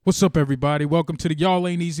What's up, everybody? Welcome to the Y'all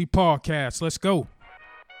Ain't Easy podcast. Let's go.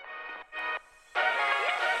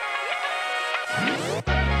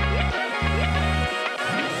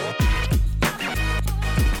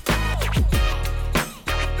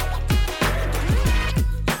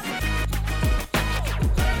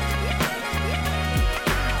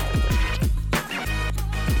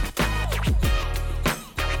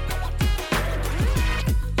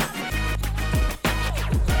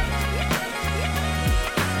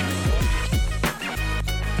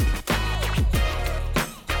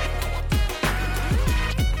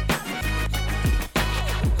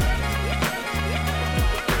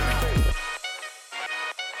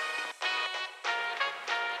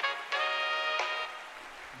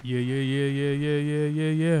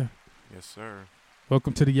 Yeah. Yes, sir.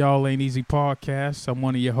 Welcome to the Y'all Ain't Easy podcast. I'm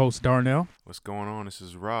one of your hosts, Darnell. What's going on? This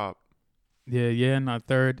is Rob. Yeah, and our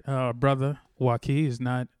third brother, Joaquin, is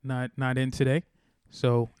not in today.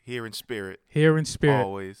 So Here in spirit. Yeah,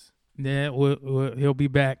 Always. he'll be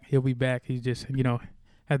back. He just,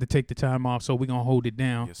 had to take the time off, so we're going to hold it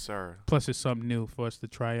down. Yes, sir. Plus, it's something new for us to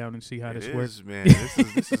try out and see how this works. Man.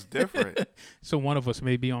 This is different. So one of us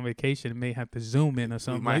may be on vacation and may have to Zoom in or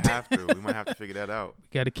something. We might have to figure that out.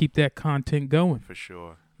 Got to keep that content going. For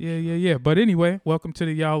sure. Yeah. But anyway, welcome to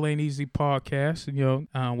the Y'all Ain't Easy podcast.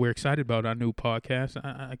 We're excited about our new podcast.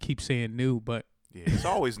 I keep saying new, but yeah, it's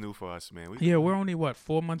always new for us, man. We're only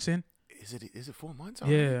 4 months in. Is it 4 months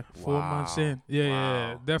already? Yeah, 4 months in.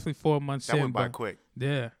 Yeah, definitely 4 months in. That went by quick.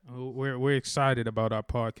 Yeah, we're excited about our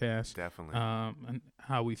podcast. Definitely. And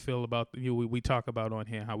how we feel about we talk about on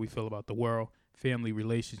here how we feel about the world, family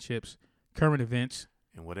relationships, current events,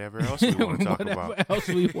 and whatever else we want to talk about. Whatever else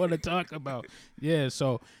we want to talk about. Yeah,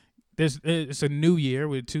 so it's a new year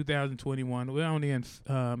with 2021. We're only in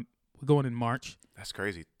we're going in March. That's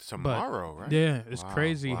crazy. Tomorrow, right? Yeah, it's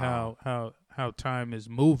crazy how time is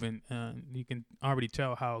moving. You can already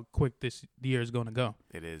tell how quick this year is going to go.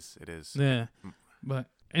 It is. Yeah, but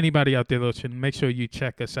anybody out there listening, make sure you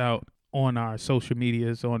check us out on our social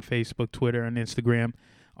medias on Facebook, Twitter, and Instagram.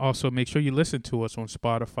 Also, make sure you listen to us on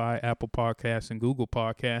Spotify, Apple Podcasts, and Google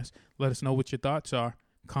Podcasts. Let us know what your thoughts are.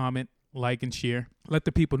 Comment, like, and share. Let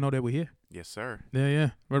the people know that we're here. Yes, sir.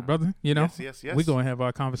 Yeah. Brother, Yes. We're going to have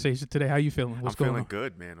our conversation today. How you feeling? I'm feeling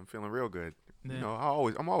good, man. I'm feeling real good. Yeah.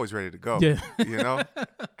 I'm always ready to go. Yeah.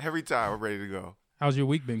 Every time I'm ready to go. How's your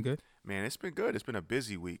week been? Good? Man, it's been good. It's been a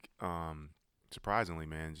busy week. Surprisingly,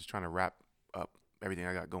 man, just trying to wrap up everything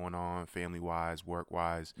I got going on, family-wise,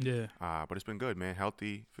 work-wise. Yeah. But it's been good, man.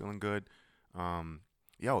 Healthy, feeling good. You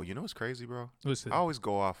know what's crazy, bro? What's it? I always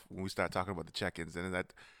go off when we start talking about the check-ins and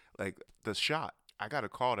that, like the shot. I got a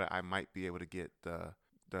call that I might be able to get the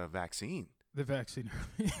vaccine. The vaccine.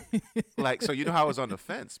 So you know how I was on the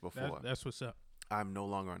fence before. That's what's up. I'm no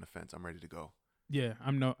longer on the fence. I'm ready to go. Yeah,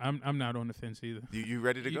 I'm not on the fence either. You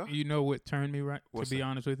ready to go? You know what turned me right? What's to be that?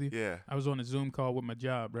 honest with you, Yeah. I was on a Zoom call with my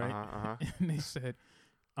job, right? And they said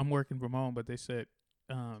I'm working from home, but they said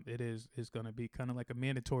it's going to be kind of like a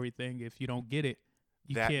mandatory thing. If you don't get it,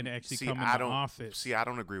 you can't actually come in the office. See, I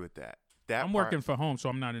don't agree with that. I'm working from home, so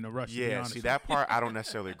I'm not in a rush. Yeah, to be honest. See, that part I don't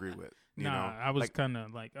necessarily agree with. I was kind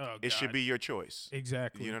of like, oh, God. It should be your choice.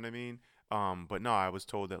 Exactly. You know what I mean? But no, I was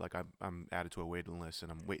told that I'm added to a waiting list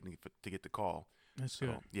and I'm waiting to get the call. That's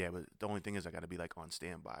good. Yeah, but the only thing is I got to be on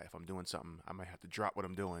standby. If I'm doing something, I might have to drop what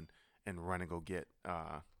I'm doing and run and go get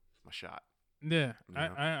my shot. Yeah,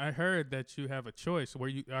 I heard that you have a choice. Were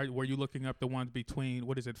you looking up the ones between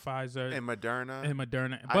Pfizer and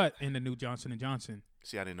Moderna? But in the new Johnson & Johnson.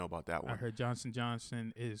 See, I didn't know about that one. I heard Johnson &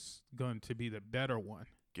 Johnson is going to be the better one.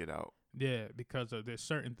 Get out. Yeah, because there's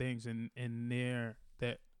certain things in their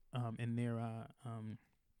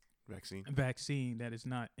vaccine that is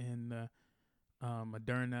not in the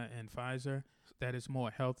Moderna and Pfizer. That is more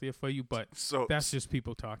healthier for you, but that's just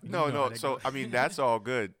people talking. No. So I mean, that's all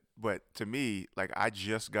good, but to me, I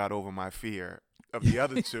just got over my fear of the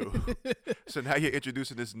other two. So now you're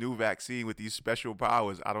introducing this new vaccine with these special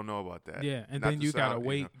powers. I don't know about that. Yeah, and then you gotta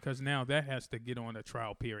wait because now that has to get on a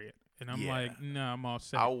trial period. And I'm like, no, I'm all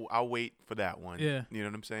set. I'll wait for that one. Yeah, you know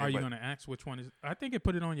what I'm saying. Are you gonna ask which one is? I think it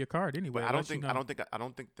put it on your card anyway. But I don't think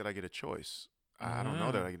that I get a choice. I don't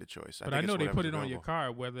know that I get a choice. But I know they put it on your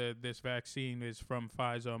card whether this vaccine is from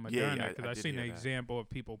Pfizer or Moderna because I've seen an example of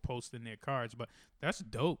people posting their cards. But that's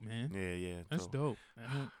dope, man. Yeah. That's dope.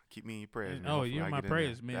 Keep me in your prayers, man. Oh, you're my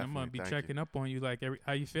prayers, man. I'm gonna be checking up on you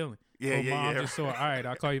how you feeling? Yeah. Mom just saw. All right,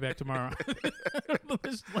 I'll call you back tomorrow.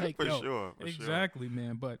 It's for sure. Exactly,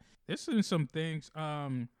 man. But there's been some things.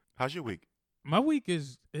 How's your week? My week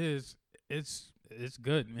is it's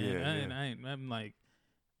good, man. Yeah. I'm like.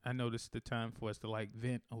 I know this is the time for us to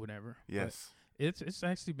vent or whatever. Yes. It's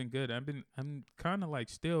actually been good. I'm kind of like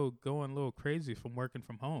still going a little crazy from working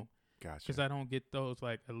from home. Gotcha. Because I don't get those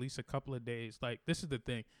like at least a couple of days. Like this is the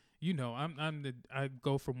thing, I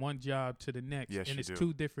go from one job to the next, Yes, and you it's do.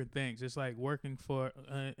 two different things. It's like working for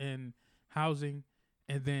in housing,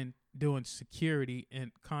 and then doing security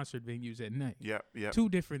in concert venues at night. Yep. Two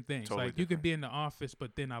different things. Totally like you different. could be in the office,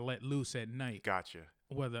 but then I let loose at night. Gotcha.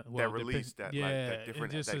 Whether That release, that yeah, like that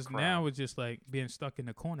different. it just that is crowd. now it's just like being stuck in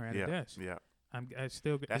the corner at a desk. Yeah. I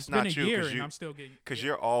still. That's it's not been a you, year, 'cause and you- I'm still getting. Because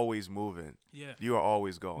you're always moving. Yeah. You are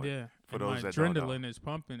always going. Yeah. For and those my that don't know. adrenaline is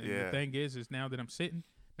pumping. And Yeah. the thing is now that I'm sitting,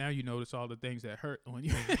 now you notice all the things that hurt on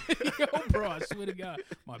you. Yo, bro, I swear to God,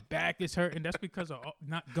 my back is hurting. That's because of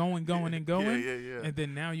not going. Yeah. And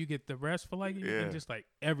then now you get the rest for like, Yeah. and just like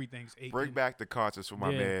everything's aching. Bring back the concerts for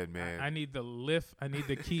my man. I need the lift. I need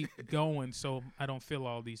to keep going so I don't feel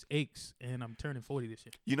all these aches. And I'm turning 40 this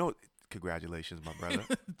year. You know, congratulations, my brother.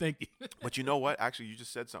 Thank you. But you know what? Actually, you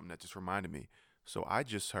just said something that just reminded me. So I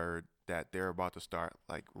just heard that they're about to start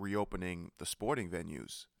like reopening the sporting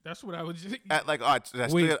venues. That's what I was just. At like,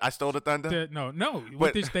 Wait. I stole the thunder. No, But-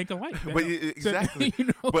 what this think alike. Man. But exactly. You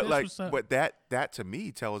know, But that's like, what's up. but that to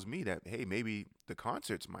me tells me that hey, maybe the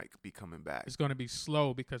concerts might be coming back. It's going to be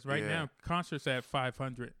slow because right Yeah. now concerts at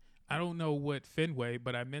 500. I don't know what Fenway,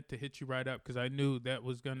 but I meant to hit you right up because I knew that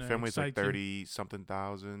was going to Fenway's like excite you. 30 something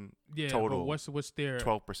thousand. Yeah, total. But what's their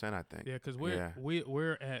 12%, I think. Yeah, because Yeah.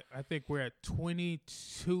 we're at I think we're at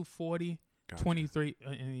 2240, Gotcha. 23.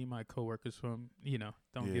 Any of my coworkers from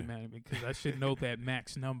don't Yeah. get mad at me because I should know that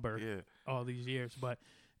max number Yeah. all these years, but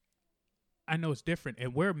I know it's different,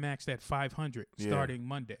 and we're maxed at 500 Yeah. starting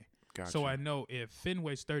Monday. Gotcha. So I know if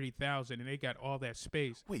Fenway's 30,000 and they got all that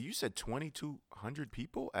space, Wait, you said 2,200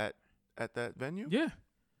 people at that venue? yeah,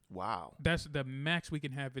 Wow. that's the max we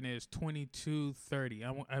can have in there is 2230.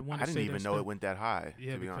 I want I to say didn't even that's know the- it went that high.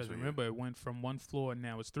 Yeah, to be honest because with remember it went from one floor and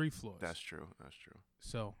now it's 3 floors. you. That's true.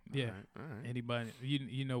 So yeah. All right. Anybody,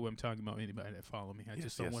 you know what I'm talking about. Anybody that follow me, I Yes,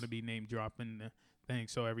 just don't yes. want to be name dropping the thing,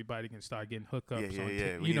 so everybody can start getting hookups.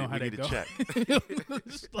 Yeah. on We you know need- how we that need go. to check.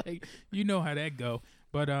 It's like you know how that go.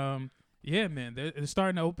 But yeah, man, they're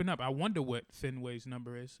starting to open up. I wonder what Fenway's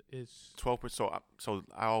number is. It's 12%. So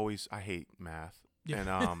I hate math. Yeah. And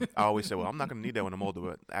I always say, well, I'm not going to need that when I'm older,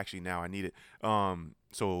 but actually now I need it.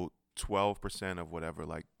 So 12% of whatever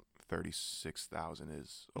like 36,000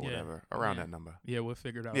 is or Yeah. whatever, around Yeah. that number. yeah, we'll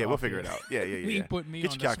figure it out. Yeah, we'll off figure it air. out. Yeah. He ain't putting me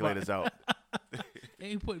Get on your the calculators out. spot. He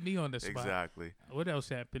ain't putting me on the spot. Exactly. What else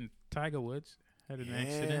happened? Tiger Woods had an Yeah,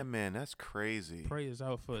 accident. man, that's crazy. Prayers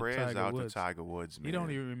out for Prayers Tiger out Woods. to Tiger Woods, man. He don't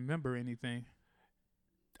even remember anything.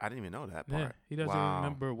 I didn't even know that Yeah, part. he doesn't Wow.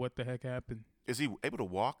 remember what the heck happened. Is he able to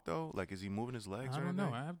walk though? Like, is he moving his legs? I or don't know.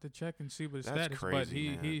 anything? I have to check and see what his That's status. But crazy,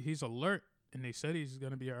 man. he's alert, and they said he's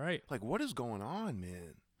gonna be all right. Like, what is going on,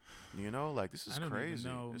 man? You know, like this is I don't even crazy.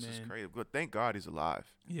 know, This is man. crazy. But thank God he's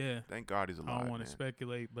alive. Yeah, Thank God he's I alive. don't want to man.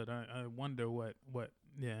 speculate, but I wonder what.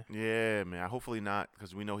 Yeah, Yeah, man. Hopefully not,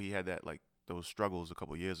 because we know he had that like those struggles a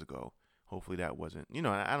couple years ago. Hopefully that wasn't. I don't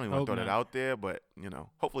even want Hope to throw that not. out there, but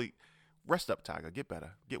hopefully, rest up, Tiger. Get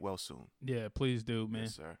better. Get well soon. yeah. Please do, man.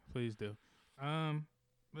 Yes, sir. Please do.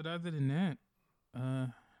 But other than that,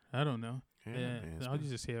 I don't know. Yeah, Yeah, man, it's I'll been-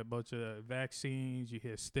 just hear a bunch of vaccines. You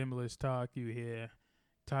hear stimulus talk. You hear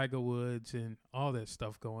Tiger Woods and all that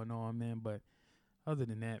stuff going on, man. But other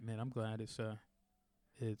than that, man, I'm glad it's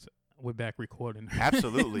we're back recording.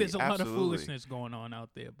 Absolutely. There's a lot of absolutely. foolishness going on out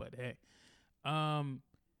there, but hey,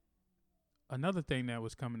 another thing that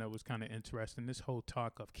was coming up was kind of interesting. This whole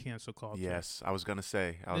talk of cancel culture. Yes, I was gonna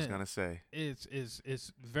say.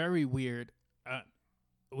 It's very weird.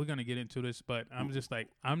 We're gonna get into this, but I'm just like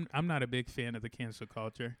I'm not a big fan of the cancel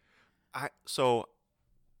culture.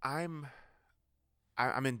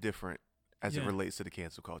 I'm indifferent as it Yeah. relates to the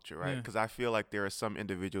cancel culture, right? Yeah. Because I feel like there are some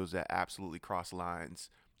individuals that absolutely cross lines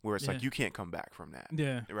where it's like Yeah. you can't come back from that,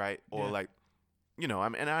 Yeah, right? Or Yeah. like,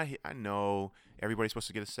 I know everybody's supposed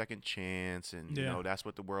to get a second chance, and Yeah. that's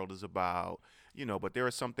what the world is about, But there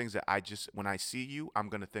are some things that when I see you, I'm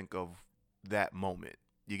gonna think of that moment.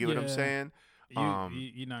 You get what I'm Yeah. saying?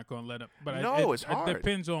 you're not gonna let them. But No, it's hard. It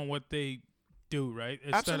depends on what they do, right?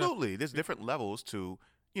 Instead of- Absolutely. There's different levels to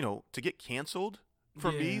get canceled. For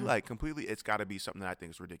me, Yeah. like completely, it's got to be something that I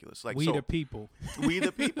think is ridiculous. Like we so, the people. we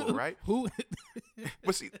the people, right? Who?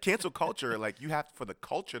 But see, cancel culture, like for the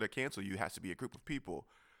culture to cancel you has to be a group of people.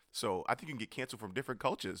 So I think you can get canceled from different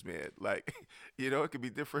cultures, man. Like, it could be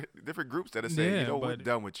different groups that are saying, Yeah, we're but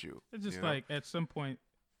done with you. It's just you know? like at some point,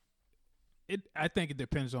 I think it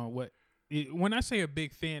depends on what. When I say a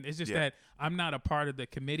big fan, it's just Yeah. that I'm not a part of the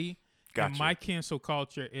committee. And Gotcha. my cancel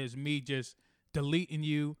culture is me just deleting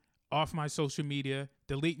you off my social media,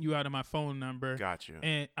 deleting you out of my phone number. Gotcha.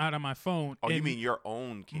 And out of my phone. Oh, and you mean your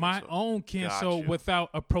own cancel? my own cancel Gotcha. without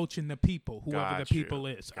approaching the people, whoever the people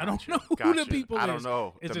is. I don't know who the people is. I don't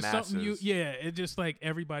know. It's the just masses. something it's just like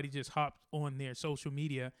everybody just hopped on their social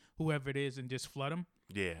media, whoever it is, and just flood them.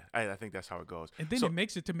 Yeah, I think that's how it goes. And then it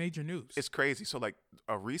makes it to major news. It's crazy. So like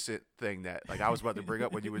a recent thing that like I was about to bring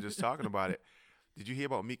up when you were just talking about it. Did you hear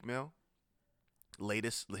about Meek Mill?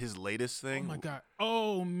 His latest thing. Oh my God!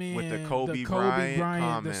 Oh man! With the Kobe Bryant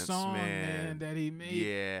comments, the song, man, that he made.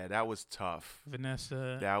 Yeah, that was tough.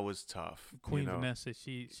 Vanessa. That was tough. Queen Vanessa.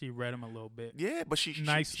 She read him a little bit. Yeah, but she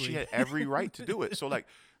nicely. She had every right to do it. So like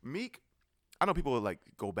Meek, I know people like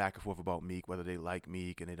go back and forth about Meek, whether they like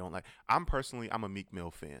Meek and they don't like. I'm a Meek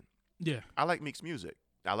Mill fan. Yeah, I like Meek's music.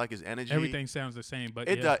 I like his energy. Everything sounds the same, but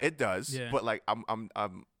it does. Yeah. But like I'm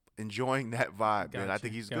enjoying that vibe, man. I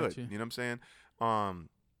think he's good. You know what I'm saying?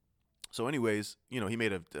 So anyways, he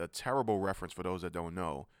made a terrible reference for those that don't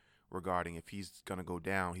know regarding if he's going to go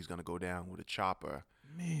down, he's going to go down with a chopper.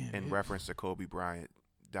 Man. In reference to Kobe Bryant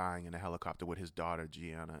dying in a helicopter with his daughter,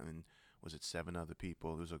 Gianna, and was it 7 other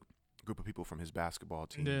people? There was a group of people from his basketball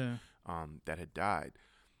team that had died.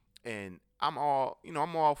 And I'm all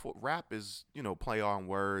for rap is, play on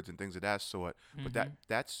words and things of that sort. Mm-hmm. But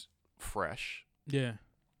that's fresh. Yeah.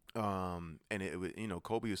 And it was,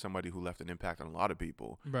 Kobe is somebody who left an impact on a lot of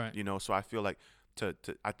people, right? So I feel like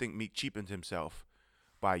I think Meek cheapened himself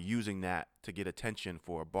by using that to get attention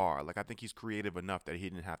for a bar. Like I think he's creative enough that he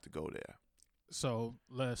didn't have to go there. So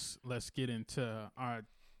let's get into our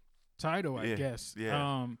title, I guess.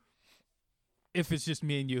 Yeah. If it's just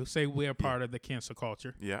me and you, say we're part of the cancel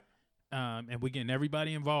culture. Yeah. And we're getting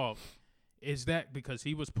everybody involved. Is that because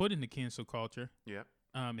he was put in the cancel culture? Yeah.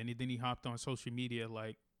 And then he hopped on social media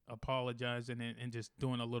like apologizing and just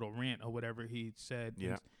doing a little rant or whatever he said.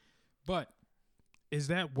 Yeah. But is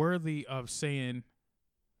that worthy of saying,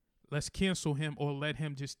 let's cancel him or let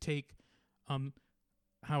him just take,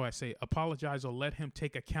 apologize or let him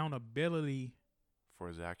take accountability for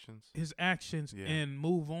his actions? And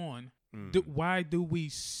move on? Why do we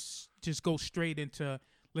just go straight into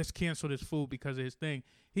let's cancel this fool because of his thing?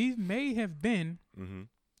 He may have been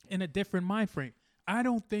in a different mind frame. I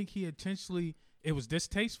don't think he intentionally. It was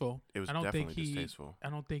distasteful. It was definitely distasteful. I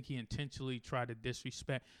don't think he intentionally tried to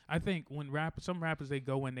disrespect. I think when some rappers they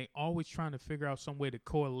go in, they always trying to figure out some way to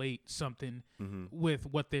correlate something with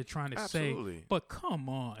what they're trying to say. But come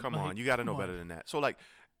on, you got to know better than that. So like,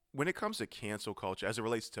 when it comes to cancel culture, as it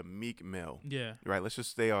relates to Meek Mill, right? Let's just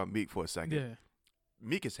stay on Meek for a second. Yeah,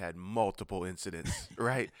 Meek has had multiple incidents,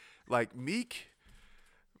 right? Like Meek,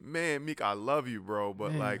 I love you, bro,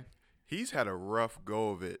 but like. He's had a rough go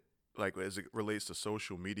of it, like as it relates to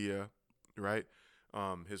social media, right?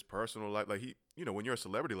 His personal life, like when you're a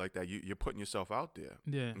celebrity like that, you're putting yourself out there.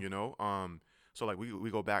 Yeah. So like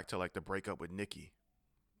we go back to like the breakup with Nicki,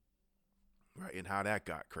 right? And how that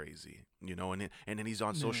got crazy, and then he's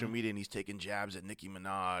on social media and he's taking jabs at Nicki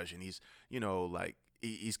Minaj and he's, like.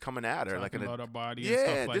 He's coming at her talking like about her body and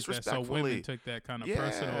stuff like that. So women took that kind of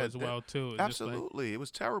personal as well too. Absolutely, it was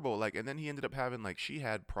terrible. Like, and then he ended up having like she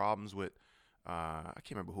had problems with, I can't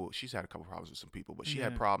remember who. She's had a couple problems with some people, but she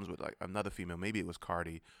had problems with like another female. Maybe it was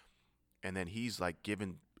Cardi, and then he's like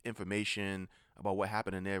giving information about what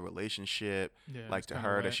happened in their relationship, like to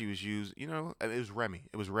her that she was used. It was Remy.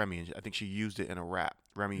 It was Remy, and I think she used it in a rap.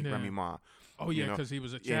 Remy Ma. Oh yeah, because he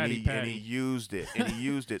was a chatty patty. And he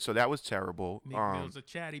used it. So that was terrible. Meek Mill's a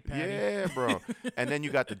chatty patty. Yeah, bro. And then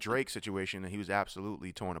you got the Drake situation, and he was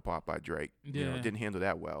absolutely torn apart by Drake. Didn't handle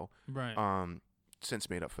that well. Right. Since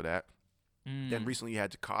made up for that. Then recently you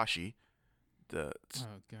had Tekashi. Oh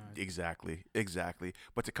God. Exactly.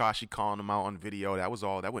 But Tekashi calling him out on video, that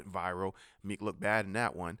went viral. Meek looked bad in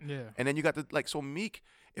that one. Yeah. And then you got so Meek,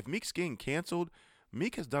 if Meek's getting canceled,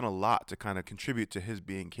 Meek has done a lot to kind of contribute to his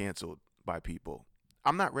being canceled by people.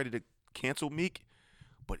 I'm not ready to cancel Meek,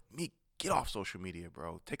 but Meek, get off social media,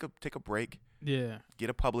 bro. Take a break. Yeah.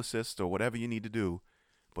 Get a publicist or whatever you need to do,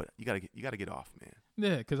 but you gotta get off, man.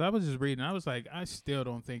 Yeah, because I was just reading. I was like, I still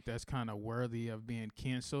don't think that's kind of worthy of being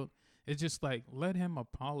canceled. It's just like, let him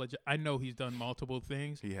apologize. I know he's done multiple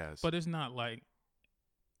things. He has, but it's not like,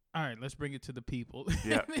 all right, let's bring it to the people.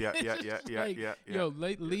 Yeah. Yo,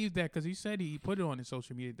 leave that, because he said he put it on his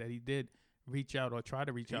social media that he did reach out or try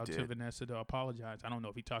to reach out to Vanessa to apologize. I don't know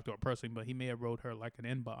if he talked to her personally, but he may have wrote her like an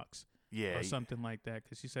inbox or something like that,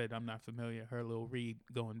 because she said, I'm not familiar. Her little read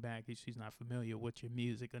going back, she's not familiar with your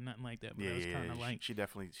music or nothing like that. But it was kind of like she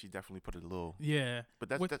definitely put it a little. Yeah, but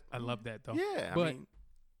that's I love that though. Yeah, but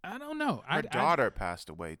I don't know. Her daughter passed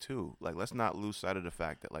away too. Like, let's not lose sight of the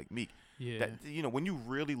fact that like Meek. Yeah. That, when you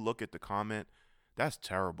really look at the comment, that's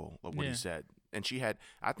terrible of what he said. And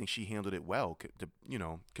I think she handled it well,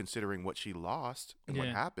 considering what she lost and what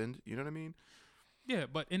happened. You know what I mean? Yeah,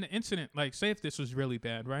 but in the incident, like, say if this was really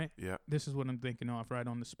bad, right? Yeah. This is what I'm thinking of right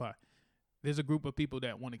on the spot. There's a group of people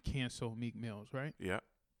that want to cancel Meek Mills, right? Yeah.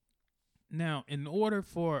 Now, in order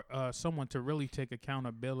for someone to really take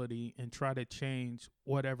accountability and try to change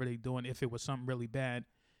whatever they're doing, if it was something really bad,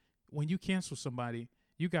 when you cancel somebody,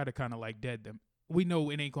 you got to kind of like dead them. We know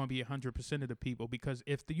it ain't going to be 100% of the people, because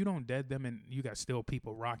if you don't dead them and you got still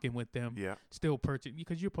people rocking with them, still purchase,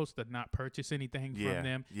 because you're supposed to not purchase anything from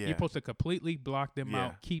them. You're supposed to completely block them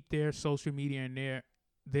out, keep their social media and their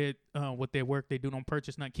what their work they do, don't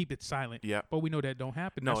purchase, not keep it silent. Yeah. But we know that don't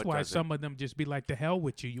happen. No, that's why doesn't. some of them just be like, the hell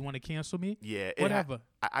with you. You want to cancel me? Yeah. Whatever.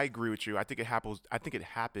 I agree with you. I think it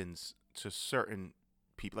happens to certain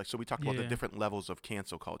people. Like, so we talked about the different levels of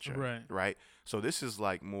cancel culture. Right. So this is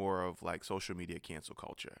like more of like social media cancel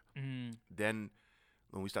culture. Then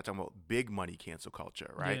when we start talking about big money cancel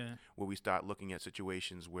culture, right? Yeah. Where we start looking at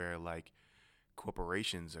situations where like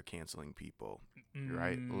corporations are canceling people,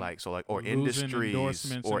 right? Like, so like, or industries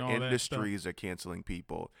are canceling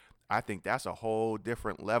people. I think that's a whole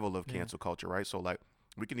different level of cancel culture, right? So like,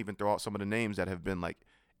 we can even throw out some of the names that have been like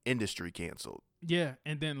industry canceled. Yeah,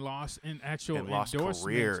 and then lost in actual endorsements.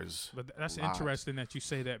 Careers. But that's interesting that you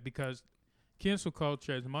say that, because cancel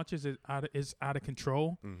culture, as much as it is out of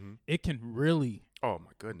control, it can really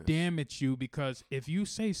damage you, because if you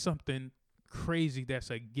say something crazy that's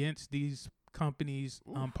against these companies'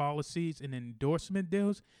 policies and endorsement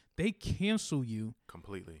deals, they cancel you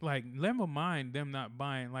completely. Like, never mind them not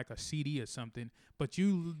buying like a CD or something, but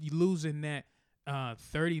you losing that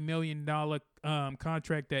 $30 million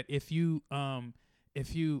contract that if you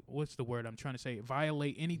what's the word I'm trying to say,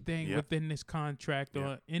 violate anything within this contract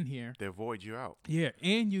or in here, they void you out. Yeah,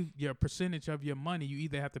 and your percentage of your money, you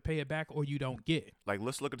either have to pay it back or you don't get it. Like,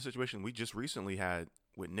 let's look at the situation we just recently had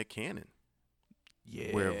with Nick Cannon.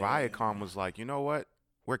 Yeah. Where Viacom was like, you know what?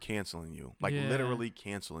 We're canceling you. Like, literally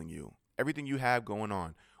canceling you. Everything you have going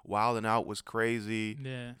on. Wild 'N Out was crazy.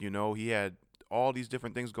 Yeah. You know, he had all these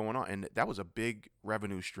different things going on. And that was a big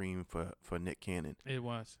revenue stream for Nick Cannon. It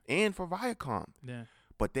was. And for Viacom. Yeah.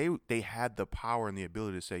 But they had the power and the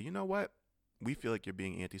ability to say, you know what? We feel like you're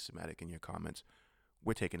being anti-Semitic in your comments.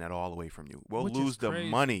 We're taking that all away from you. We'll lose the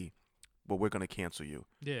money, but we're going to cancel you.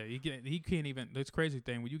 Yeah, he can't even. That's crazy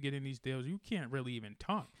thing. When you get in these deals, you can't really even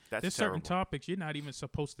talk. There's certain topics you're not even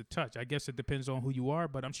supposed to touch. I guess it depends on who you are,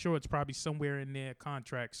 but I'm sure it's probably somewhere in their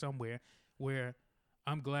contract somewhere where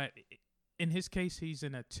I'm glad. In his case, he's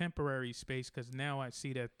in a temporary space, because now I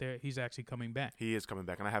see that he's actually coming back. He is coming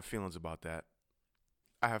back, and I have feelings about that.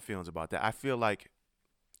 I feel like,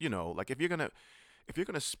 you know, like if you're gonna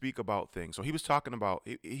speak about things. So he was talking about.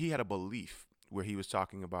 He had a belief where he was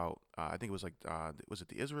talking about, I think it was like, was it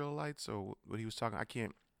the Israelites or what he was talking? I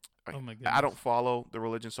can't. Oh my goodness. I don't follow the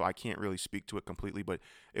religion, so I can't really speak to it completely. But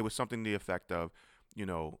it was something to the effect of, you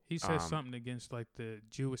know, he said something against like the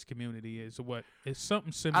Jewish community. It's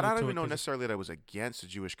something similar. I don't even know necessarily that it was against the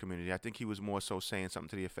Jewish community. I think he was more so saying something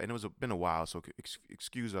to the effect, and been a while, so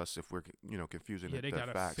excuse us if we're confusing the facts. Yeah,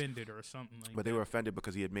 they got offended or something like that. But they were offended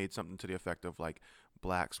because he had made something to the effect of like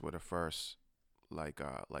blacks were the first like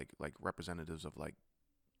representatives of like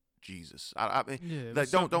Jesus. I mean, like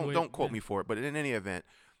don't quote me for it, but in any event,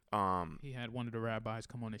 he had one of the rabbis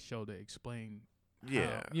come on his show to explain.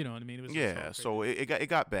 Yeah, you know what I mean. It was so it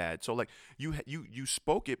got bad. So like you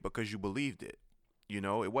spoke it because you believed it. You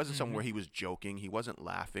know, it wasn't something where he was joking. He wasn't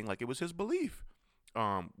laughing. Like, it was his belief,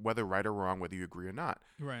 whether right or wrong, whether you agree or not.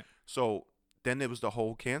 Right. So then there was the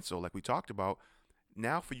whole cancel, like we talked about.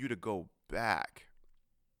 Now for you to go back,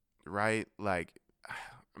 right? Like,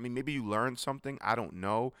 I mean, maybe you learned something. I don't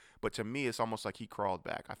know. But to me, it's almost like he crawled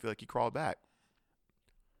back. I feel like he crawled back.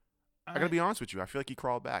 I got to be honest with you. I feel like he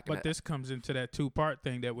crawled back. But this comes into that two-part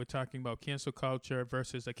thing that we're talking about, cancel culture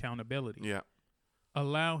versus accountability. Yeah.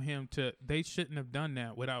 Allow him to, they shouldn't have done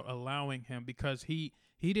that without allowing him, because he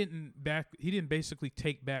didn't basically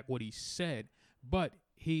take back what he said, but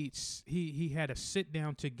he had to sit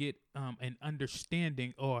down to get an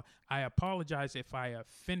understanding, or I apologize if I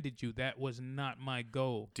offended you. That was not my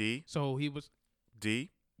goal. So he was.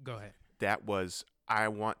 Go ahead. That was, I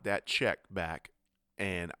want that check back.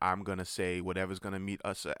 And I'm going to say whatever's going to meet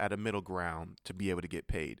us at a middle ground to be able to get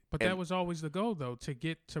paid. But that was always the goal, though,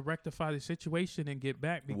 to rectify the situation and get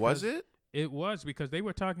back. Was it? It was, because they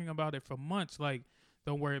were talking about it for months. Like,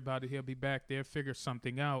 don't worry about it. He'll be back there, figure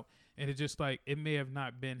something out. And it's just like, it may have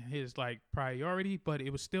not been his like priority, but it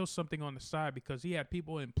was still something on the side because he had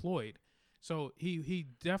people employed. So he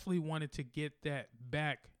definitely wanted to get that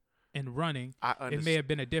back and running. It may have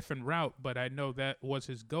been a different route, but I know that was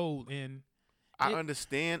his goal. And I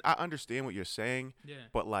understand what you're saying. Yeah.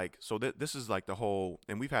 But like, so this is like the whole,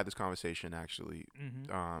 and we've had this conversation actually,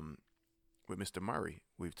 with Mr. Murray.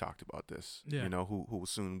 We've talked about this. Yeah. You know, who will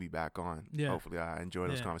soon be back on. Yeah. Hopefully, I enjoy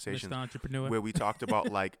those conversations. Mr. Entrepreneur. Where we talked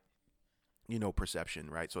about like, you know, perception,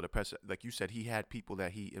 right? So like you said, he had people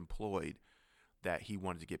that he employed that he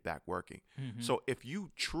wanted to get back working. So if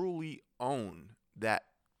you truly own that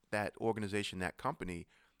organization, that company,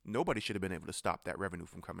 nobody should have been able to stop that revenue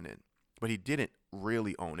from coming in. But he didn't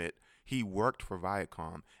really own it. He worked for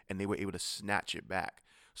Viacom, and they were able to snatch it back.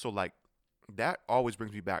 So like, that always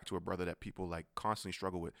brings me back to a brother that people like constantly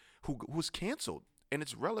struggle with, who was canceled. And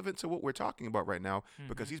it's relevant to what we're talking about right now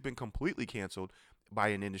because he's been completely canceled by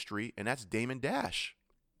an industry, and that's Damon Dash,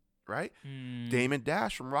 right? Damon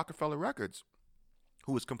Dash from Rockefeller Records,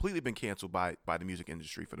 who has completely been canceled by the music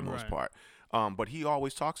industry for the most part. But he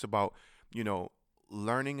always talks about, you know,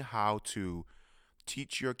 learning how to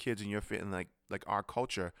teach your kids and your and like our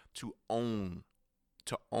culture to own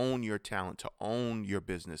your talent, to own your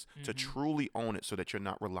business, to truly own it, so that you're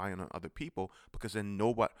not relying on other people, because then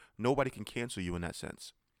nobody can cancel you in that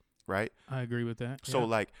sense, right? I agree with that. So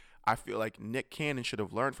like, I feel like Nick Cannon should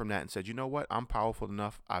have learned from that and said, you know what, I'm powerful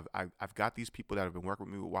enough. I've got these people that have been working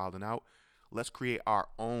with me with Wild 'N Out. Let's create our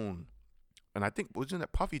own. And I think, wasn't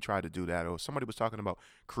that Puffy tried to do that, or somebody was talking about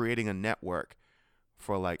creating a network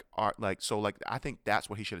for like art, like, so like, I think that's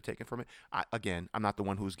what he should have taken from it. I'm not the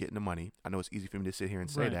one who's getting the money. I know it's easy for me to sit here and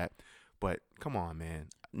say that, but come on, man.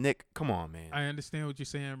 Nick, come on, man. I understand what you're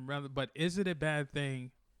saying, brother, but is it a bad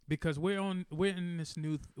thing? Because we're in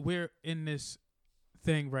this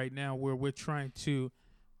thing right now where we're trying to,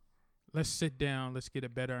 let's sit down, let's get a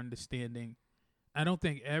better understanding. I don't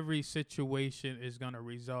think every situation is going to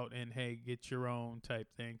result in, hey, get your own type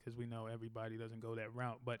thing, because we know everybody doesn't go that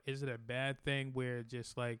route. But is it a bad thing where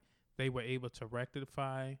just like they were able to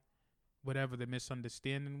rectify whatever the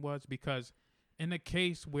misunderstanding was? Because in a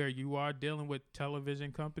case where you are dealing with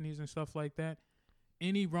television companies and stuff like that,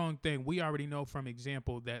 any wrong thing, we already know from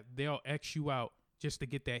example that they'll X you out just to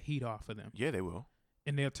get that heat off of them. Yeah, they will.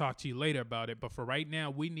 And they'll talk to you later about it. But for right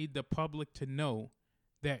now, we need the public to know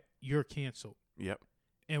that you're canceled. Yep.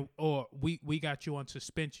 Or we got you on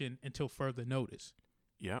suspension until further notice.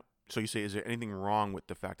 Yep. So you say, is there anything wrong with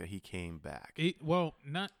the fact that he came back? I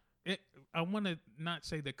want to not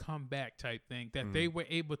say the comeback type thing, that they were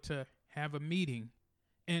able to have a meeting,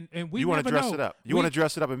 and we. You want to dress it up. You want to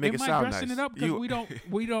dress it up and make it sound nice. Dressing it up because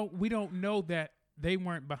we don't know that they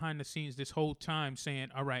weren't behind the scenes this whole time saying,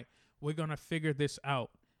 all right, we're gonna figure this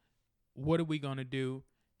out. What are we gonna do?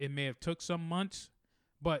 It may have took some months,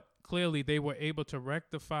 but clearly they were able to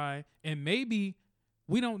rectify, and maybe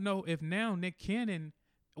we don't know if now Nick Cannon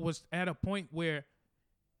was at a point where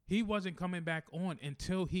he wasn't coming back on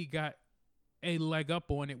until he got a leg up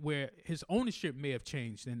on it, where his ownership may have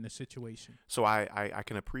changed in the situation. So I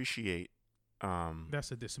can appreciate.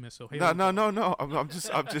 That's a dismissal. Hey, no. I'm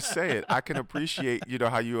just saying. I can appreciate, you know,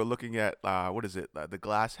 how you are looking at what is it, the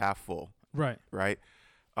glass half full. Right.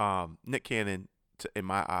 Nick Cannon, in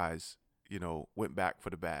my eyes, you know, went back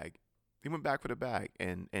for the bag. He went back for the bag,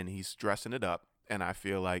 and he's dressing it up. And I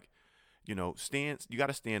feel like, you know, you got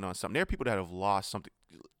to stand on something. There are people that have lost something.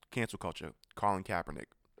 Cancel culture. Colin Kaepernick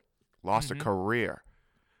lost a career,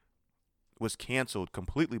 was canceled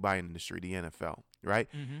completely by an industry, the NFL, right?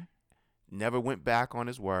 Never went back on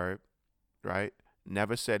his word, right?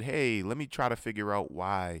 Never said, hey, let me try to figure out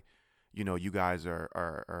why, you know, you guys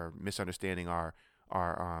are misunderstanding our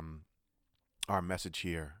message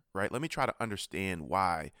here, right? Let me try to understand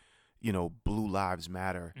why, you know, Blue Lives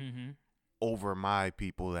Matter over my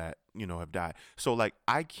people that, you know, have died. So like,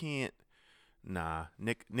 I can't. Nah,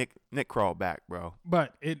 Nick crawled back, bro.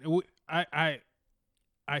 But I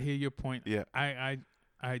hear your point. Yeah.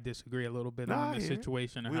 I disagree a little bit on the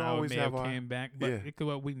situation and how it may have came back, but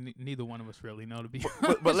neither one of us really know, to be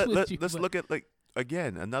honest. But let's look at, like,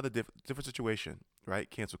 again, another different situation, right?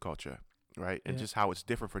 Cancel culture, right? And just how it's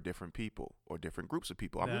different for different people or different groups of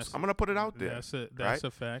people. I'm gonna put it out there. That's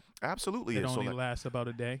a fact. Absolutely, it only lasts about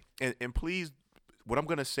a day. And please, what I'm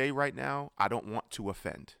gonna say right now, I don't want to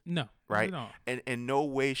offend. No, right? And in no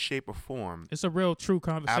way, shape, or form. It's a real, true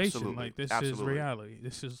conversation. Absolutely. Like, this is reality.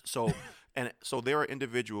 This is so there are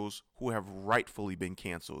individuals who have rightfully been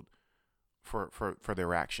canceled for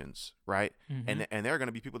their actions, right? And there are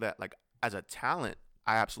gonna be people that, like, as a talent,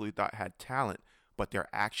 I absolutely thought had talent, but their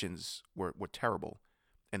actions were terrible,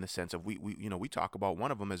 in the sense of we talk about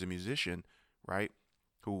one of them as a musician, right?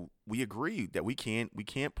 Who we agree that we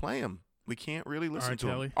can't play him. We can't really listen to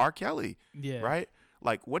him. R. Kelly. Yeah. Right?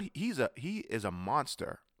 Like, what he is a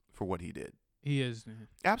monster for what he did. He is.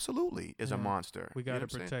 Absolutely is a Yeah. monster. We You know got to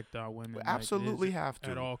what I'm saying? protect our women. We like, absolutely it's have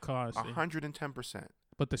to. at all costs. 110%.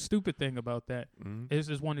 But the stupid thing about that Mm-hmm.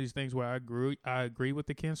 is one of these things where I agree with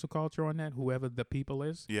the cancel culture on that, whoever the people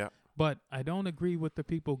is. Yeah. But I don't agree with the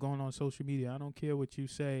people going on social media. I don't care what you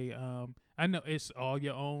say. I know it's all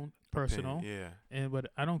your own personal, Yeah.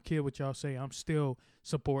 but I don't care what y'all say. I'm still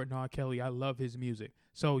supporting R. Kelly. I love his music.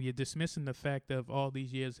 So you're dismissing the fact of all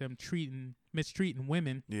these years him mistreating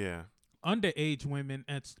women, Yeah. underage women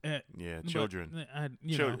at Yeah. Children.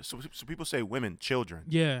 you Children. know, So people say women, children.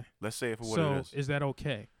 yeah. Let's say it for what So it is. that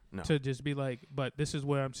okay? No. To just be like, but this is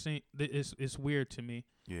where I'm seeing. It's weird to me.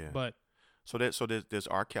 Yeah. But So there's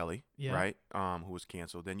R. Kelly, Yeah. right? Who was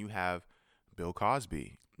canceled. Then you have Bill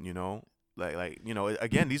Cosby. You know, like you know,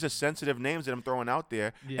 again, these are sensitive names that I'm throwing out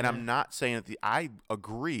there, and Yeah. I'm not saying that I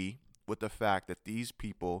agree with the fact that these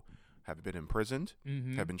people have been imprisoned,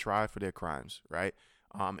 mhm. have been tried for their crimes, right?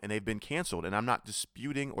 And they've been canceled, and I'm not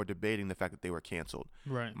disputing or debating the fact that they were canceled.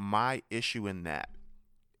 Right. My issue in that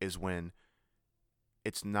is when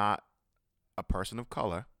it's not a person of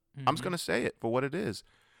color. I'm just Mhm. gonna say it for what it is.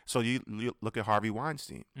 So you look at Harvey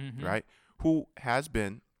Weinstein, Mhm. right? Who has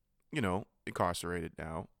been, you know, incarcerated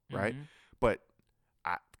now, right? Mhm. But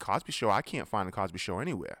Cosby Show, I can't find the Cosby Show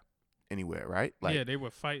anywhere, right? Like, yeah, they were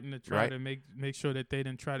fighting to try right? to make sure that they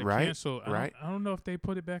didn't try to Right, cancel. right. I don't know if they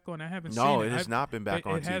put it back on. I haven't seen no, it. it has not been back it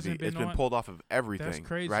on TV. hasn't been It's been on- pulled off of everything,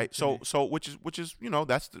 crazy right? to So me. which is you know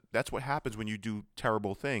that's what happens when you do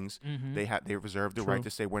terrible things. Mhm. They reserve the True. right to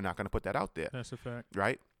say we're not going to put that out there. That's a fact.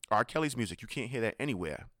 Right? R. Kelly's music, you can't hear that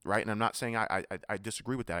anywhere, right? And I'm not saying I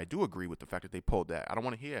disagree with that. I do agree with the fact that they pulled that. I don't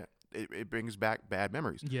want to hear it. It brings back bad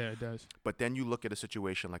memories. Yeah, it does. But then you look at a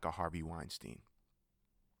situation like a Harvey Weinstein.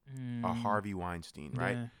 A Mm, Harvey Weinstein,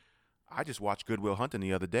 right? Yeah, I just watched Good Will Hunting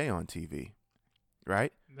the other day on TV,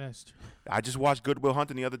 right? that's true. I just watched Good Will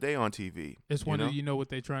Hunting the other day on TV. It's one know? of what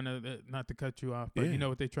they trying to not to cut you off, but Yeah. you know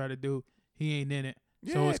what they try to do. He ain't in it,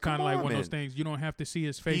 Yeah, so it's come kind of like on, one of those man. things. You don't have to see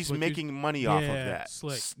his face. He's but making money off of Yeah, that.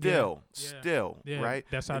 slick. Still, Yeah. still, yeah, right?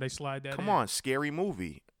 That's how they slide that. Come in. on, Scary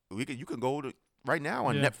Movie. You can go to right now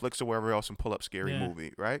on Yeah. Netflix or wherever else and pull up Scary Yeah.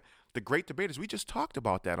 Movie, right? The Great Debaters. We just talked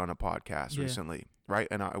about that on a podcast Yeah. recently, right?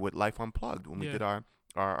 And with Life Unplugged when we Yeah. did our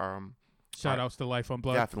Shout outs to Life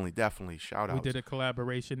Unplugged. definitely shout out. We did a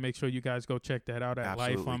collaboration. Make sure you guys go check that out at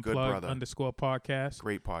Absolutely. Life Good brother. Unplugged _podcast.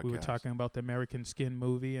 Great podcast. We were talking about the American Skin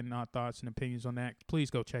movie and our thoughts and opinions on that. Please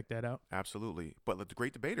go check that out. Absolutely. But the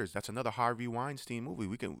Great Debaters, that's another Harvey Weinstein movie.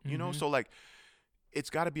 We can, you know, Mhm. so like it's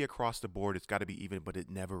got to be across the board. It's got to be even, but it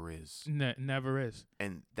never is. Never is.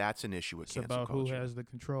 And that's an issue with It's cancel about culture. who has the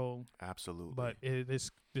control. Absolutely. But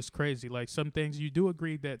it's crazy. Like some things you do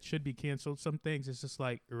agree that should be canceled. Some things it's just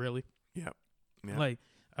like really. Yep. Yeah. Like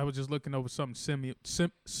I was just looking over something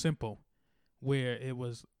simple, where it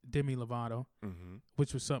was Demi Lovato, Mm-hmm.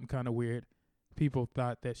 which was something kind of weird. People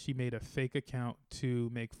thought that she made a fake account to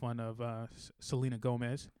make fun of Selena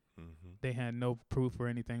Gomez. Mm-hmm. They had no proof or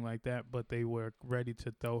anything like that, but they were ready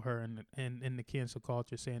to throw her in the cancel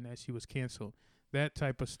culture, saying that she was canceled. That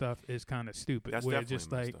type of stuff is kind of stupid. That's where definitely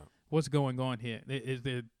just messed like, up. what's going on here? Is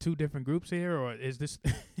there two different groups here, or is this?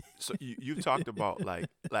 So you've talked about like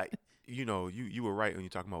you know you were right when you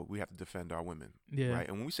talking about we have to defend our women, Yeah, right?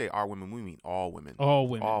 And when we say our women, we mean all women. all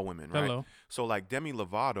women. All women, right? Hello. So like Demi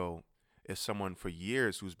Lovato is someone for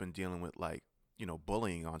years who's been dealing with like, you know,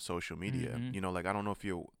 bullying on social media. Mhm. You know, like I don't know if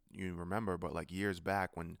you remember, but like years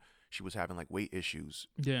back when she was having like weight issues,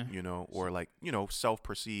 Yeah. you know, or like, you know,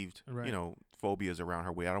 self-perceived, Right. you know, phobias around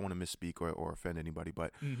her weight. I don't want to misspeak or offend anybody,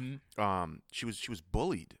 but Mm-hmm. she was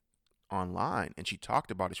bullied online and she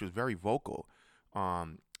talked about it. She was very vocal.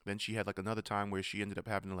 Then she had like another time where she ended up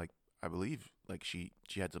having to like, I believe like she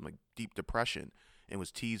had some like deep depression and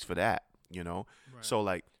was teased for that, you know? Right. So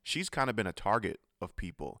like she's kind of been a target of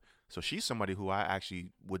people. So she's somebody who I actually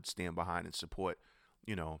would stand behind and support,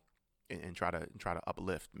 you know, and try to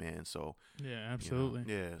uplift, man. So yeah, you know, absolutely.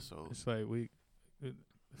 yeah. So It's like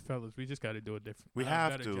fellas, we just got to do it different. We a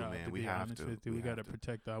have better to, job, man. to We be have honest to. with you. We We got to have to.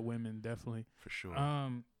 protect our women, definitely. for sure.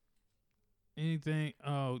 Anything?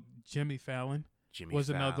 Oh, Jimmy Fallon Jimmy was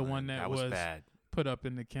another Fallon, one that was was bad. put up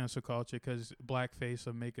in the cancel culture because blackface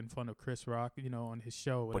of making fun of Chris Rock, you know, on his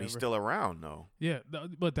show. Whatever. But he's still around though. Yeah,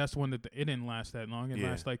 but that's one that it didn't last that long. It Yeah.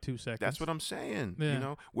 lasted like 2 seconds. That's what I'm saying. Yeah. You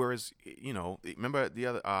know, whereas you know, remember the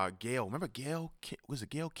other Gail? Remember Gail? Was it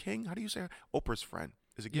Gail King? How do you say her? Oprah's friend?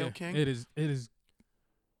 Is it Gail Yeah, King? It is.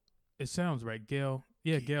 It sounds right, Gail.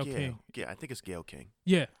 Yeah, Gail King. Yeah, I think it's Gail King.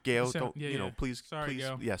 Yeah, Gail, It sound- don't yeah, you know? yeah. Please, Sorry, please.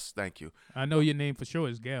 Gail. Yes, thank you. I know your name for sure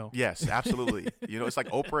is Gail. Yes, absolutely. You know, it's like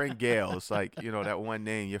Oprah and Gail. It's like, you know, that one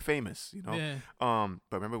name. You're famous. You know. Yeah.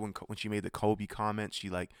 But remember when she made the Kobe comment? She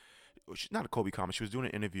like she's not a Kobe comment. She was doing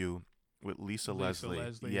an interview with Lisa Leslie.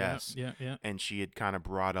 Yes. Yeah. And she had kind of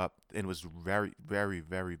brought up and was very, very,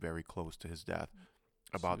 very, very close to his death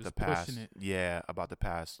about the past. Yeah, about the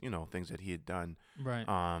past, things that he had done. Right.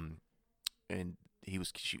 And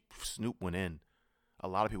Snoop went in. A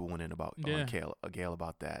lot of people went in about Gail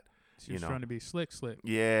about that. She was trying to be slick.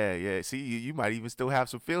 Yeah. See, you might even still have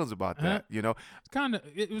some feelings about that.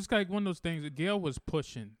 It was like one of those things that Gail was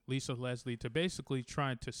pushing Lisa Leslie to basically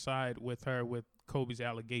trying to side with her with Kobe's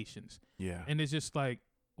allegations. Yeah. And it's just like,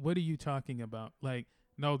 what are you talking about? Like,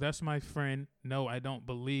 no, that's my friend. No, I don't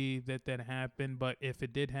believe that happened. But if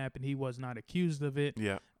it did happen, he was not accused of it.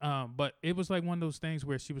 Yeah. But it was like one of those things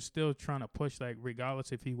where she was still trying to push, like,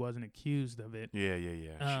 regardless if he wasn't accused of it. Yeah.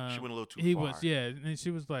 She went a little too far. He was, and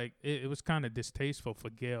she was like, it was kind of distasteful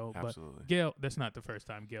for Gail. Absolutely. But Gail, that's not the first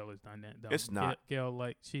time Gail has done that, though. It's not. Gail,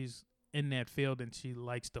 like, she's in that field and she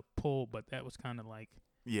likes to pull, but that was kind of like.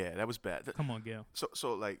 Yeah, that was bad. Come on, Gail.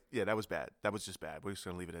 So like, yeah, that was bad. That was just bad. We're just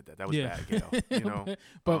gonna leave it at that. That was bad, Gail.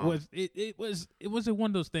 But it wasn't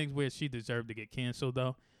one of those things where she deserved to get canceled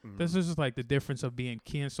though. Mm-hmm. This is just like the difference of being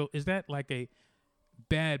canceled. Is that like a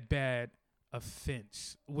bad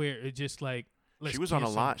offense where it just like she was on a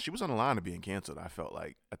line? She was on the line of being canceled. I felt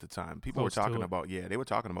like at the time people were talking about they were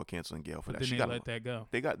talking about canceling Gail for but that. Then they let that go.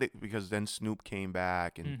 Because then Snoop came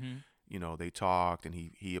back and. Mm-hmm. They talked and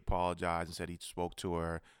he apologized and said he spoke to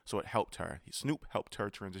her. So it helped her. Snoop helped her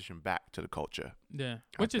transition back to the culture. Yeah,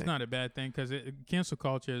 which is not a bad thing because cancel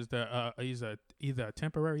culture is either a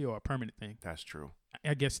temporary or a permanent thing. That's true.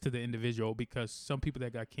 I guess to the individual because some people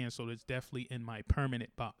that got canceled is definitely in my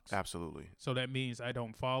permanent box. Absolutely. So that means I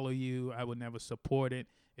don't follow you. I would never support it.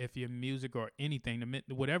 If your music or anything,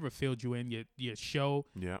 whatever field you in, your show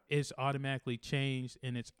is automatically changed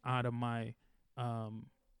and it's out of my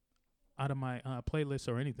playlist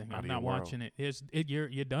or anything. I'm not watching it.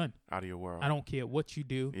 You're done. Out of your world. I don't care what you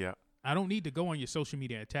do. Yeah. I don't need to go on your social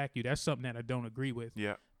media and attack you. That's something that I don't agree with.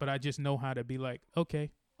 Yeah. But I just know how to be like,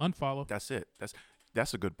 okay, unfollow. That's it.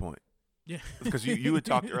 That's a good point. Yeah. Because you had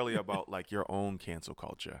talked earlier about like your own cancel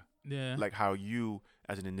culture. Yeah. Like how you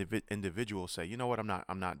as an individual say, you know what, I'm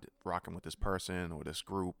not rocking with this person or this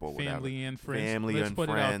group or whatever. Family and friends. Family Let's and put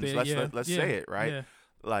friends. It out there. Let's say it, right? Yeah.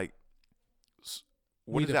 Like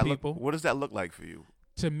what does that look like for you?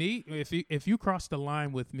 To me, if you cross the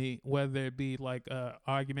line with me, whether it be like a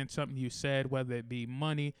argument, something you said, whether it be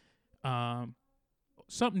money,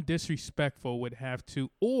 something disrespectful would have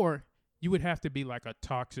to, or you would have to be like a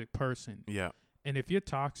toxic person. Yeah. And if you're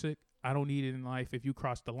toxic, I don't need it in life. If you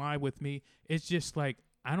cross the line with me, it's just like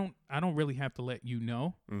I don't really have to let you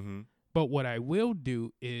know. Mm-hmm. But what I will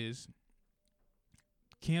do is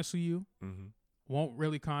cancel you, won't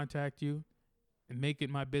really contact you, and make it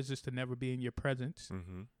my business to never be in your presence.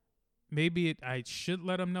 Mm-hmm. Maybe I should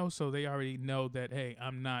let them know so they already know that, hey,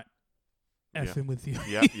 I'm not effing with you.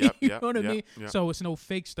 Yep. You know what I mean? Yep. So it's no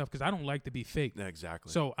fake stuff because I don't like to be fake. Yeah,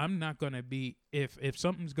 exactly. So I'm not going to be, if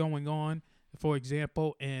something's going on, for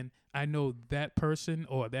example, and I know that person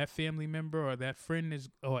or that family member or that friend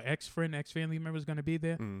or ex-family member is going to be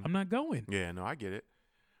there, I'm not going. Yeah, no, I get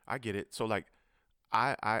it. So like,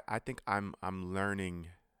 I think I'm learning.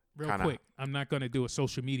 Real quick, I'm not going to do a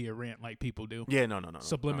social media rant like people do. Yeah, no.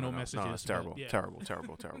 Subliminal messages. No, that's terrible.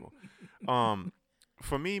 Terrible.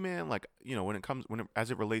 For me, man, like,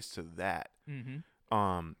 as it relates to that,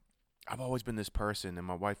 I've always been this person, and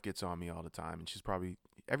my wife gets on me all the time, and she's probably,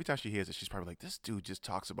 every time she hears it, she's probably like, this dude just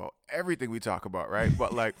talks about everything we talk about, right?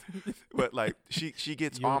 But like, she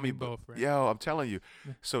gets on me. Both, right? Yo, I'm telling you.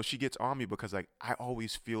 So she gets on me because like I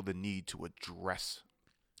always feel the need to address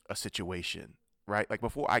a situation. Right? Like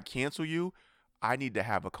before I cancel you, I need to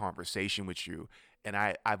have a conversation with you. And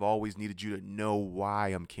I've always needed you to know why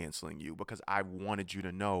I'm canceling you because I wanted you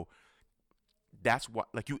to know that's what,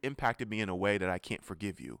 like you impacted me in a way that I can't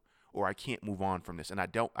forgive you or I can't move on from this. And I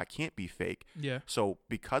can't be fake. Yeah. So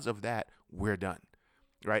because of that, we're done.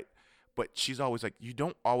 Right? But she's always like, you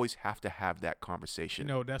don't always have to have that conversation.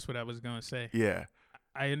 No, that's what I was going to say. Yeah.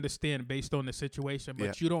 I understand based on the situation,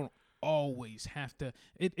 but you don't always have to.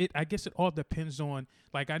 I guess it all depends on,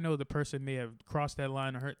 like, I know the person may have crossed that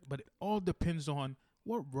line or hurt, but it all depends on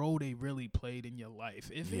what role they really played in your life.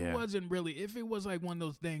 If it was like one of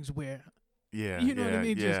those things where, you know what I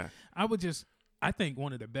mean? I think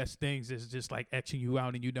one of the best things is just like Xing you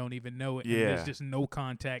out and you don't even know it. Yeah. And there's just no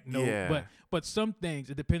contact. But some things,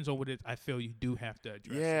 it depends on what it is. I feel you do have to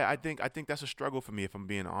address. Yeah, I think that's a struggle for me if I'm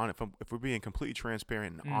being honest. If we're being completely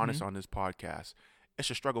transparent and honest on this podcast, it's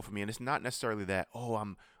a struggle for me. And it's not necessarily that, oh,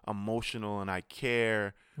 I'm emotional and I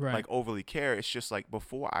care, Right. like overly care. It's just like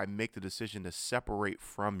before I make the decision to separate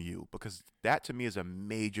from you, because that to me is a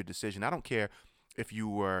major decision. I don't care if you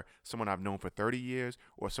were someone I've known for 30 years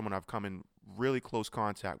or someone I've come in really close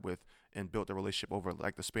contact with and built a relationship over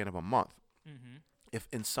like the span of a month. Mm-hmm. If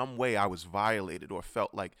in some way I was violated or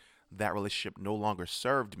felt like that relationship no longer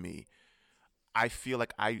served me, I feel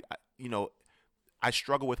like I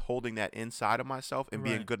struggle with holding that inside of myself and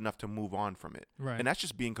being Right. good enough to move on from it. Right. And that's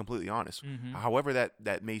just being completely honest. Mm-hmm. However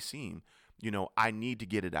that may seem, I need to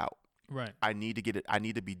get it out. Right. I need to get it. I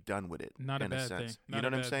need to be done with it. Not a in a bad sense. thing. You Not know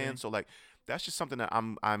a what I'm bad saying? thing. So like, that's just something that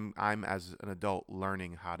I'm as an adult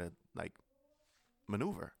learning how to like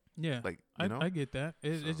maneuver. Yeah. Like, I get that.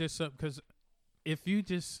 It's So. just something because if you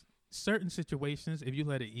just certain situations, if you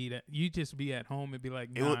let it eat at, you just be at home and be like,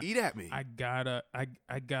 It nah, will eat at me. I gotta.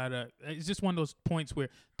 It's just one of those points where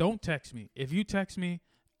don't text me. If you text me,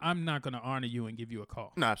 I'm not gonna honor you and give you a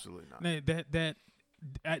call. No, absolutely not.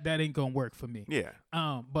 That ain't gonna work for me. Yeah.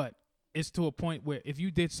 But it's to a point where if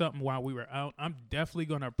you did something while we were out, I'm definitely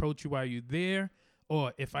gonna approach you while you're there.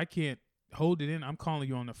 Or if I can't hold it in, I'm calling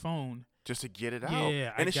you on the phone Just to get it out.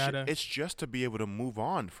 Yeah, and it's it's just to be able to move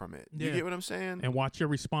on from it. You Yeah. get what I'm saying? and watch your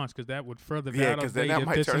response because that would further Yeah, because then validate that if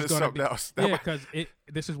might this turn is into gonna something be. else. Yeah, because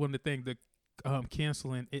this is one of the things that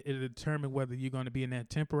canceling it determine whether you're going to be in that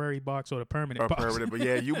temporary box or the permanent box. permanent. But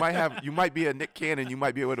yeah, you might be a Nick Cannon. You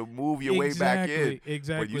might be able to move your way back in.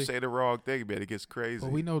 Exactly. But you say the wrong thing, man, it gets crazy.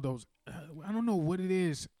 But we know those. I don't know what it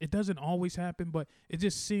is. It doesn't always happen, but it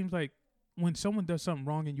just seems like when someone does something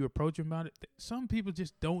wrong and you approach them about it, some people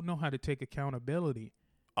just don't know how to take accountability.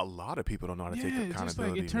 A lot of people don't know how to take It's accountability. just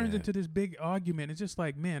like it turns man. into this big argument. It's just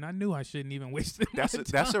like, man, I knew I shouldn't even waste it.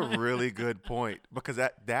 That's a really good point, because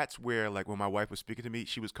that's where, like, when my wife was speaking to me,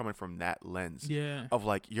 she was coming from that lens Yeah. of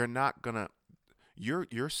like, you're not gonna.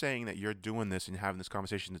 You're saying that you're doing this and having this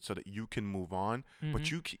conversation so that you can move on, but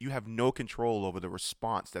Mhm. you have no control over the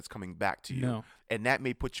response that's coming back to you, No. and that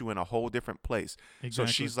may put you in a whole different place. Exactly. So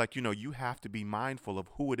she's like, you have to be mindful of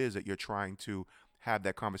who it is that you're trying to have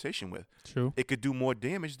that conversation with. True. It could do more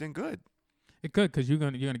damage than good. It could, because you're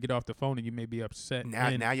gonna get off the phone and you may be upset.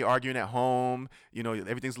 And Now you're arguing at home.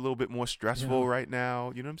 Everything's a little bit more stressful Yeah. right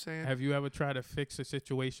now. You know what I'm saying? have you ever tried to fix a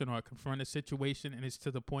situation or confront a situation and it's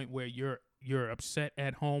to the point where you're upset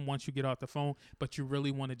at home once you get off the phone, but you really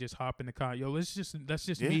want to just hop in the car? Yo, let's just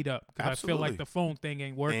Yeah, meet up, because I feel like absolutely. the phone thing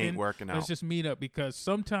ain't working. Ain't working out. Let's just meet up, because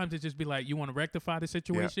sometimes it just be like you want to rectify the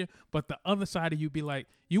situation, but the other side of you be like,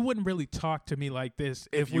 you wouldn't really talk to me like this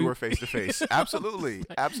if you were face to face. Absolutely.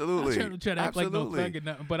 Absolutely. I'm trying to act like no Absolutely. thug or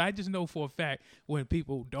nothing, but I just know for a fact when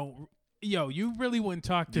people don't. Yo, you really wouldn't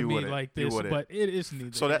talk to You me wouldn't. like You this, wouldn't. but it is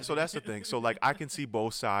neither. So that's the thing. So like, I can see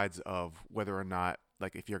both sides of whether or not,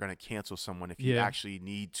 like, if you're gonna cancel someone, if you Yeah. actually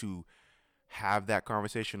need to have that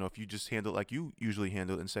conversation, or if you just handle it like you usually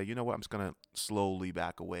handle it and say, you know what, I'm just gonna slowly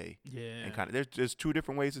back away. Yeah, And kind of there's two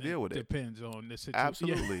different ways to deal with it. Depends on the situation.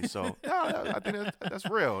 Absolutely. So I think that's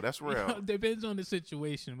real. That's real. Depends on the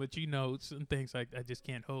situation, but some things like I just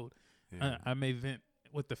can't hold. Yeah. I may vent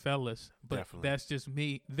with the fellas, but Definitely. that's just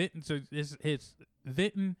me venting. So it's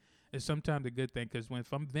venting is sometimes a good thing, because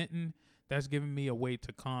if I'm venting, that's giving me a way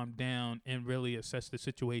to calm down and really assess the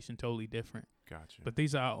situation totally different. Gotcha. But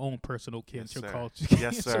these are our own personal Yes, cancel sir. culture. Yes,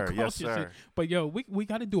 cancel sir. Yes, culture shit. sir. But yo, we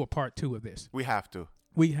got to do a part 2 of this. We have to.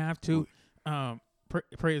 We have to.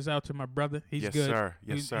 Prayers out to my brother. He's Yes, good. sir.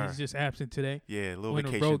 Yes, sir. He's just absent today. Yeah, a little When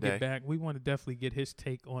the vacation road day. get back, we want to definitely get his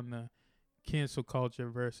take on the cancel culture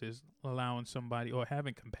versus allowing somebody or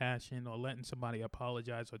having compassion or letting somebody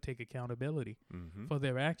apologize or take accountability Mm-hmm. for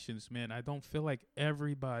their actions. Man, I don't feel like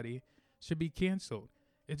everybody should be canceled.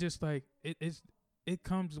 It's just like it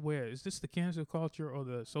comes where is this the cancel culture or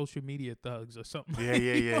the social media thugs or something? Yeah, like,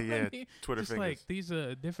 yeah, you know yeah, what I yeah. mean? Twitter Just fingers. like these are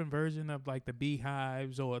a different version of like the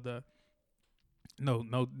beehives or the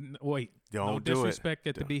wait. Don't No do it. disrespect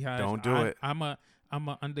at the beehives. Don't do it. I'm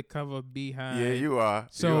a undercover beehive. Yeah, you are.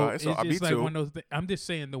 So you are. it's me just like too. one of those. I'm just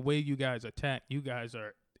saying the way you guys attack. You guys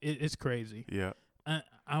are. It's crazy. Yeah.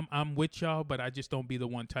 I'm with y'all, but I just don't be the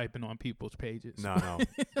one typing on people's pages. No.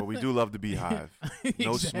 But we do love the beehive.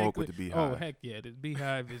 No smoke with the Exactly. beehive. Oh heck yeah, the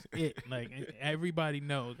beehive is it. Like everybody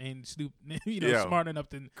knows and Yeah. smart enough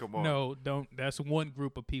to Come on. know. Don't. That's one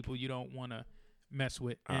group of people you don't want to mess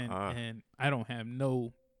with. And I don't have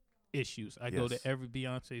no issues. I go to Yes. every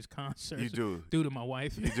Beyonce's concert. You do. Due to my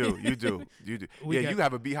wife. You do. You do. You do. We Yeah, you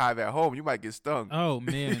have a beehive at home. You might get stung. Oh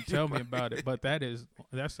man, tell me about it. But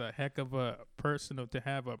that's a heck of a personal to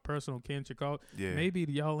have a personal cancer call. Yeah. Maybe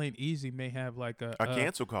the Y'all Ain't Easy may have like a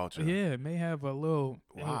cancel culture. Yeah, it may have a little.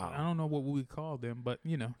 Wow. I don't know what we call them, but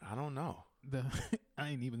I don't know. I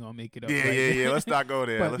ain't even gonna make it up. Yeah. Let's not go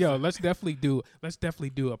there. But let's definitely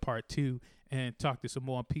do a part 2 and talk to some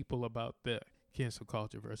more people about the cancel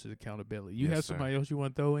culture versus accountability. You have somebody else you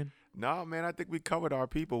want to throw in? No, man. I think we covered our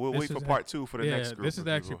people. We'll wait for part 2 for the next group. This is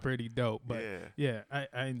actually pretty dope. But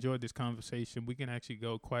I enjoyed this conversation. We can actually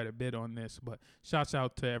go quite a bit on this. But shouts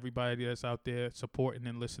out to everybody that's out there supporting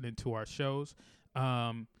and listening to our shows.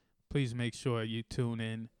 Please make sure you tune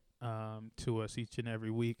in to us each and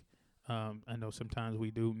every week. I know sometimes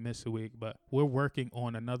we do miss a week, but we're working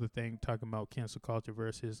on another thing, talking about cancel culture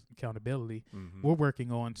versus accountability. Mm-hmm. We're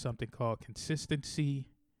working on something called consistency.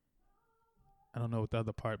 I don't know what the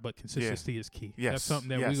other part, but consistency is key. Yes. That's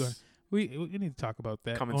something that we need to talk about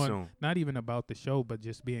that. Coming soon. Not even about the show, but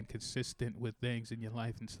just being consistent with things in your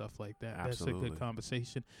life and stuff like that. Absolutely. That's a good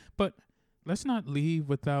conversation. But let's not leave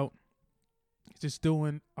without just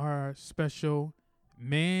doing our special,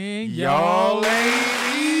 man, y'all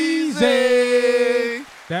ain't easy.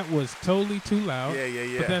 That was totally too loud.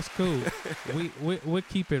 Yeah. But that's cool. we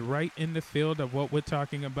keep it right in the field of what we're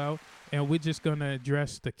talking about, and we're just going to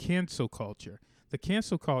address the cancel culture. The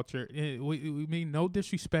cancel culture, we mean no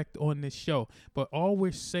disrespect on this show, but all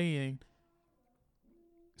we're saying,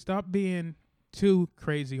 stop being too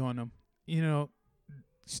crazy on them. You know,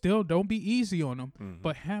 still don't be easy on them,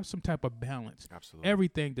 but have some type of balance. Absolutely.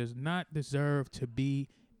 Everything does not deserve to be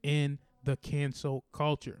in the cancel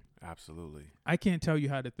culture. Absolutely. I can't tell you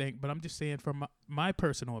how to think, but I'm just saying from my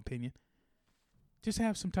personal opinion, just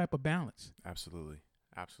have some type of balance. Absolutely.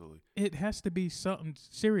 It has to be something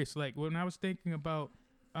serious. Like when I was thinking about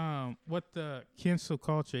what the cancel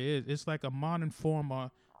culture is, it's like a modern form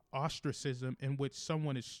of ostracism in which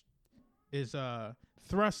someone is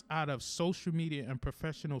thrust out of social media and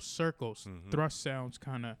professional circles. Thrust sounds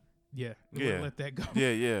kind of, we'll let that go.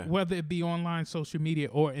 Yeah. Whether it be online, social media,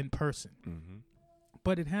 or in person.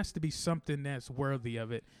 But it has to be something that's worthy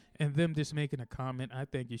of it. And them just making a comment, I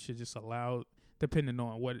think you should just allow, depending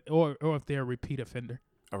on what, or if they're a repeat offender.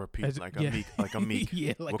 A meek.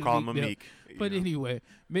 Yeah, we'll call him a meek. But anyway,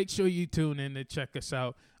 make sure you tune in and check us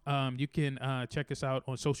out. You can check us out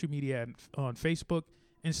on social media on Facebook,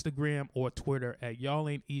 Instagram, or Twitter at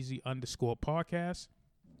y'all_ain't_easy_podcast.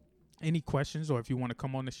 Any questions, or if you want to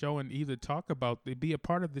come on the show and either talk about, be a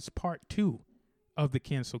part of this part 2 of the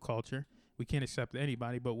cancel culture. We can't accept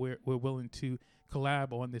anybody, but we're willing to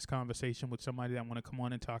collab on this conversation with somebody that want to come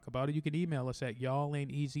on and talk about it. You can email us at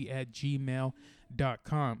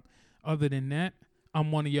y'allain'teasy@gmail.com. Other than that,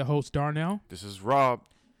 I'm one of your hosts, Darnell. This is Rob.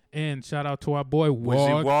 And shout out to our boy,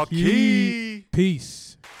 Walkie.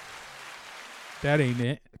 Peace. That ain't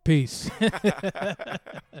it. Peace.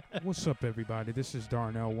 What's up, everybody? This is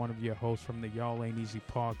Darnell, one of your hosts from the Y'all Ain't Easy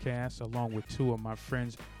podcast, along with 2 of my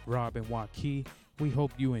friends, Rob and Walkie. We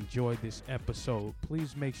hope you enjoyed this episode.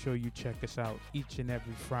 Please make sure you check us out each and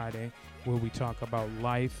every Friday, where we talk about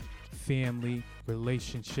life, family,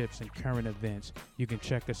 relationships, and current events. You can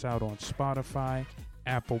check us out on Spotify,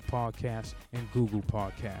 Apple Podcasts, and Google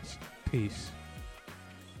Podcasts. Peace.